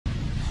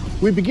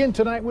We begin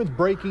tonight with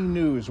breaking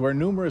news where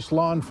numerous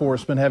law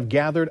enforcement have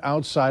gathered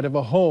outside of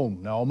a home.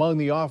 Now, among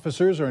the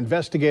officers are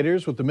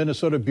investigators with the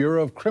Minnesota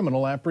Bureau of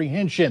Criminal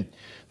Apprehension.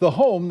 The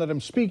home that I'm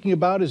speaking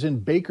about is in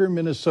Baker,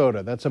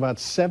 Minnesota. That's about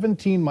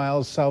 17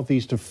 miles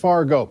southeast of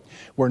Fargo.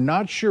 We're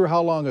not sure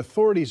how long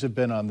authorities have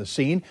been on the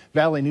scene.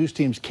 Valley News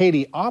Team's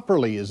Katie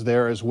Opperly is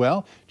there as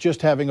well,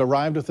 just having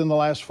arrived within the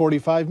last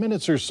 45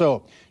 minutes or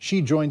so.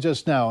 She joins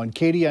us now. And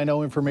Katie, I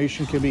know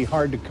information can be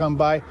hard to come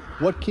by.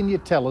 What can you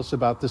tell us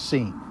about the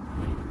scene?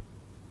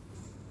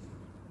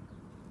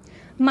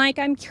 Mike,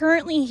 I'm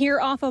currently here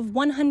off of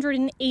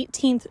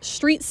 118th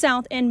Street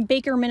South in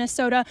Baker,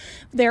 Minnesota.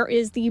 There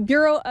is the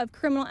Bureau of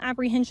Criminal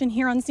Apprehension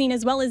here on scene,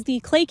 as well as the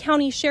Clay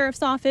County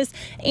Sheriff's Office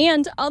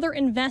and other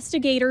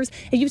investigators.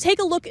 If you take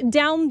a look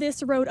down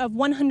this road of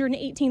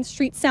 118th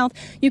Street South,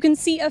 you can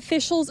see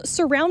officials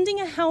surrounding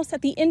a house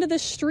at the end of the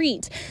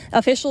street.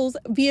 Officials'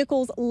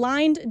 vehicles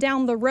lined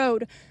down the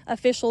road.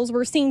 Officials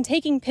were seen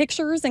taking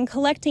pictures and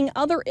collecting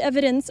other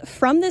evidence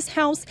from this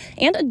house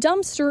and a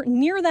dumpster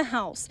near the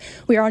house.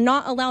 We are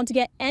not allowed to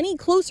get any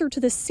closer to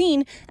the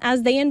scene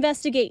as they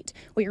investigate.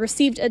 We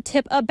received a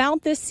tip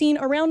about this scene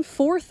around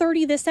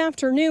 4:30 this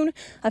afternoon.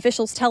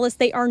 Officials tell us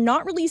they are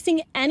not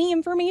releasing any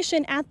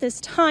information at this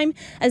time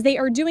as they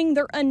are doing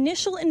their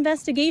initial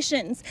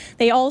investigations.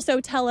 They also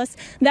tell us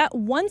that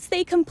once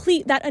they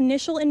complete that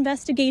initial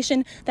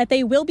investigation, that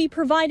they will be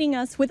providing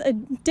us with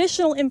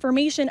additional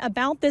information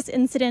about this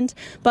incident.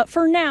 But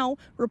for now,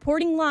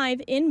 reporting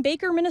live in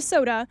Baker,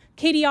 Minnesota,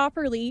 Katie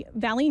Opperly,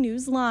 Valley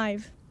News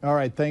Live. All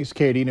right, thanks,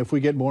 Katie. And if we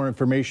get more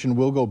information,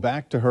 we'll go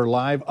back to her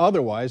live.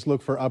 Otherwise,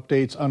 look for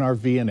updates on our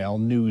VNL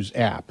News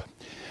app.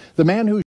 The man who